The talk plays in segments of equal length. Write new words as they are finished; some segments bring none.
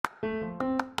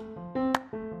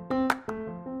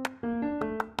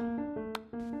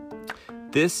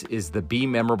This is the Be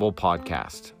Memorable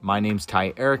podcast. My name's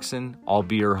Ty Erickson. I'll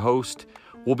be your host.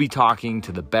 We'll be talking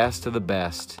to the best of the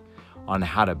best on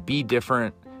how to be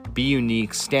different, be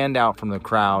unique, stand out from the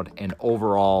crowd, and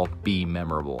overall be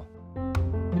memorable.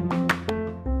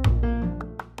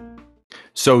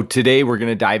 So today we're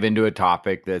going to dive into a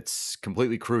topic that's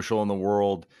completely crucial in the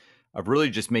world of really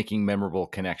just making memorable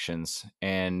connections.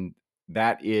 And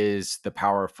that is the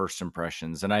power of first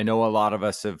impressions. And I know a lot of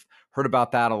us have heard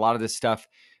about that. A lot of this stuff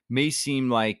may seem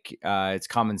like it's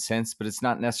common sense, but it's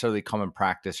not necessarily common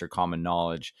practice or common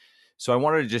knowledge. So I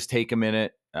wanted to just take a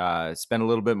minute, spend a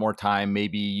little bit more time.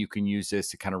 Maybe you can use this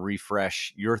to kind of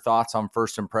refresh your thoughts on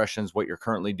first impressions, what you're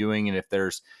currently doing, and if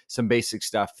there's some basic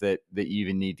stuff that you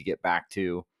even need to get back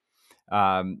to.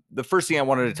 The first thing I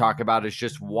wanted to talk about is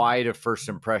just why do first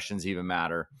impressions even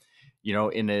matter? You know,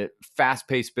 in a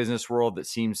fast-paced business world that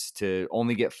seems to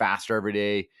only get faster every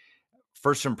day,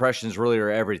 first impressions really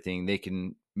are everything. They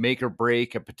can make or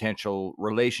break a potential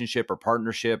relationship or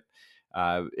partnership.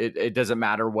 It doesn't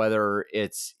matter whether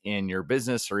it's in your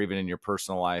business or even in your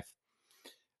personal life.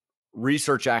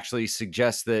 Research actually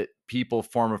suggests that people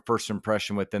form a first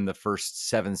impression within the first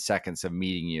 7 seconds of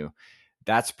meeting you.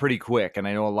 That's pretty quick. And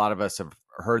I know a lot of us have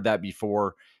heard that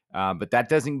before, but that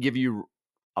doesn't give you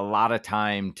a lot of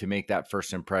time to make that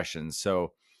first impression.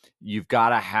 So you've got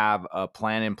to have a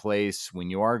plan in place when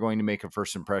you are going to make a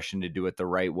first impression to do it the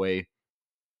right way.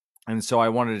 And so I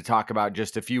wanted to talk about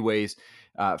just a few ways.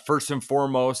 First and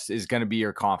foremost is going to be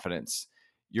your confidence.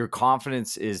 Your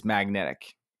confidence is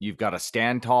magnetic. You've got to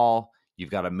stand tall. You've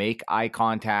got to make eye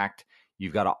contact.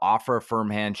 You've got to offer a firm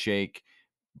handshake.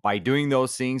 By doing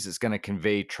those things, it's going to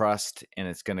convey trust and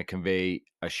it's going to convey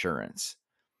assurance.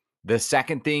 The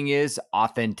second thing is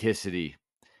authenticity.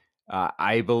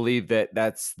 I believe that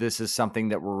this is something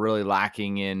that we're really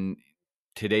lacking in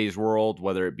today's world,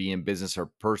 whether it be in business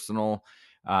or personal.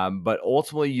 But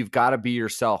ultimately, you've got to be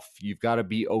yourself. You've got to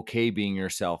be okay being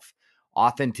yourself.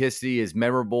 Authenticity is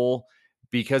memorable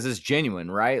because it's genuine,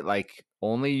 right? Like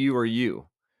only you are you.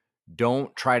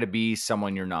 Don't try to be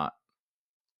someone you're not.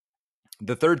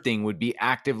 The third thing would be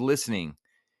active listening.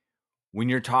 When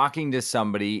you're talking to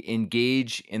somebody,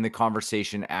 engage in the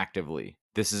conversation actively.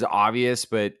 This is obvious,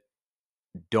 but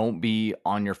don't be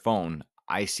on your phone.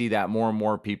 I see that more and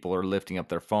more people are lifting up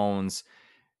their phones,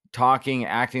 talking,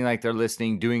 acting like they're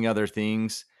listening, doing other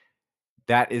things.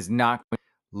 That is not.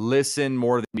 Listen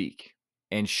more than speak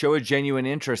and show a genuine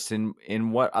interest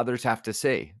in what others have to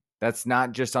say. That's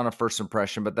not just on a first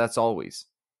impression, but that's always.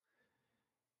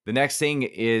 The next thing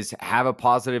is have a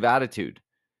positive attitude.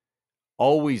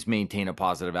 Always maintain a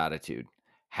positive attitude.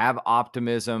 Have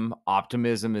optimism.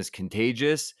 Optimism is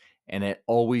contagious and it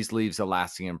always leaves a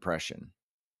lasting impression.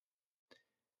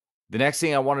 The next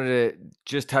thing I wanted to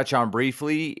just touch on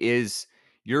briefly is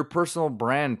your personal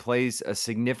brand plays a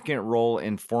significant role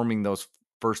in forming those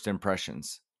first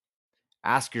impressions.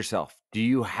 Ask yourself, do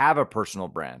you have a personal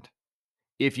brand?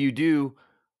 If you do,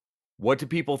 what do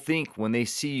people think when they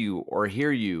see you or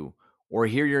hear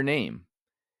your name?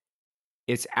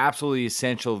 It's absolutely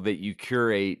essential that you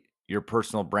curate your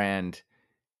personal brand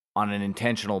on an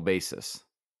intentional basis.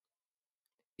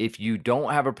 If you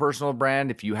don't have a personal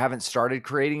brand, if you haven't started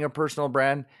creating a personal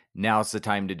brand, now's the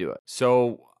time to do it.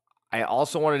 So I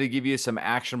also wanted to give you some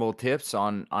actionable tips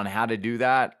on how to do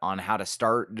that, on how to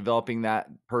start developing that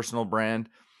personal brand.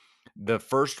 The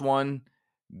first one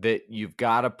that you've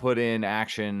got to put in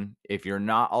action, if you're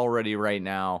not already right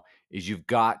now, is you've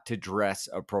got to dress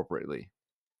appropriately.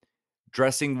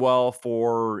 Dressing well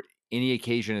for any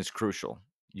occasion is crucial.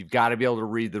 You've got to be able to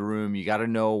read the room. You got to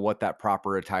know what that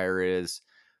proper attire is.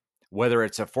 Whether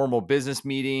it's a formal business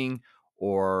meeting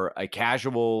or a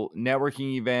casual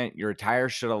networking event, your attire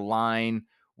should align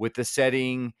with the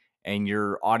setting and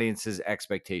your audience's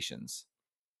expectations.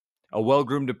 A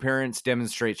well-groomed appearance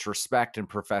demonstrates respect and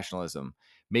professionalism,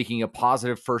 making a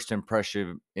positive first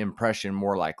impression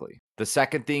more likely. The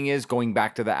second thing is going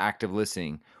back to the active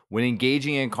listening. When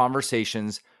engaging in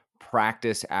conversations,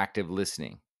 practice active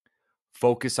listening.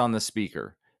 Focus on the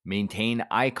speaker, maintain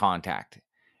eye contact,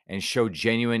 and show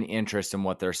genuine interest in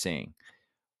what they're saying.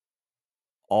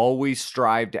 Always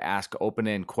strive to ask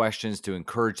open-ended questions to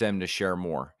encourage them to share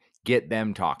more. Get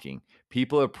them talking.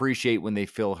 People appreciate when they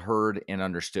feel heard and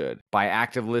understood. By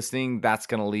active listening, that's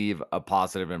going to leave a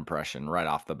positive impression right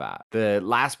off the bat. The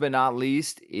last but not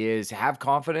least is have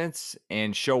confidence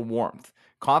and show warmth.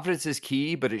 Confidence is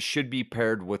key, but it should be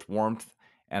paired with warmth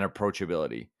and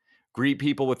approachability. Greet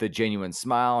people with a genuine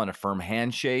smile and a firm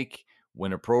handshake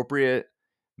when appropriate.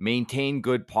 Maintain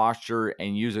good posture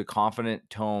and use a confident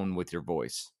tone with your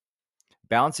voice.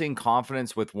 Balancing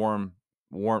confidence with warmth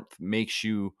makes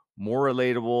you more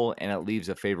relatable and it leaves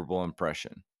a favorable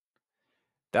impression.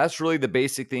 That's really the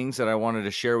basic things that I wanted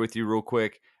to share with you real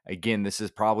quick. Again, this is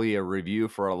probably a review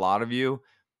for a lot of you,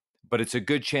 but it's a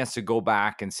good chance to go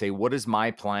back and say, what is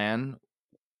my plan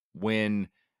when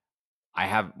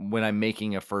when I'm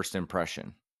making a first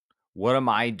impression? What am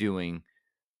I doing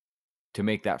to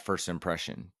make that first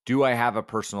impression? Do I have a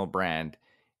personal brand?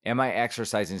 Am I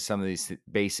exercising some of these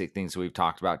basic things that we've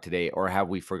talked about today, or have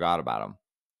we forgot about them?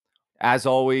 As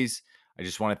always, I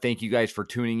just want to thank you guys for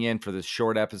tuning in for this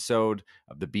short episode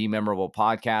of the Be Memorable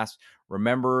podcast.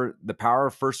 Remember, the power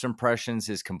of first impressions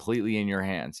is completely in your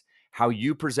hands. How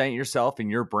you present yourself and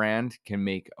your brand can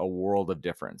make a world of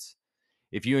difference.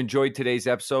 If you enjoyed today's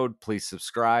episode, please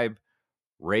subscribe,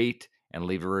 rate, and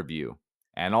leave a review.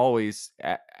 And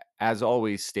as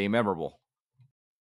always, stay memorable.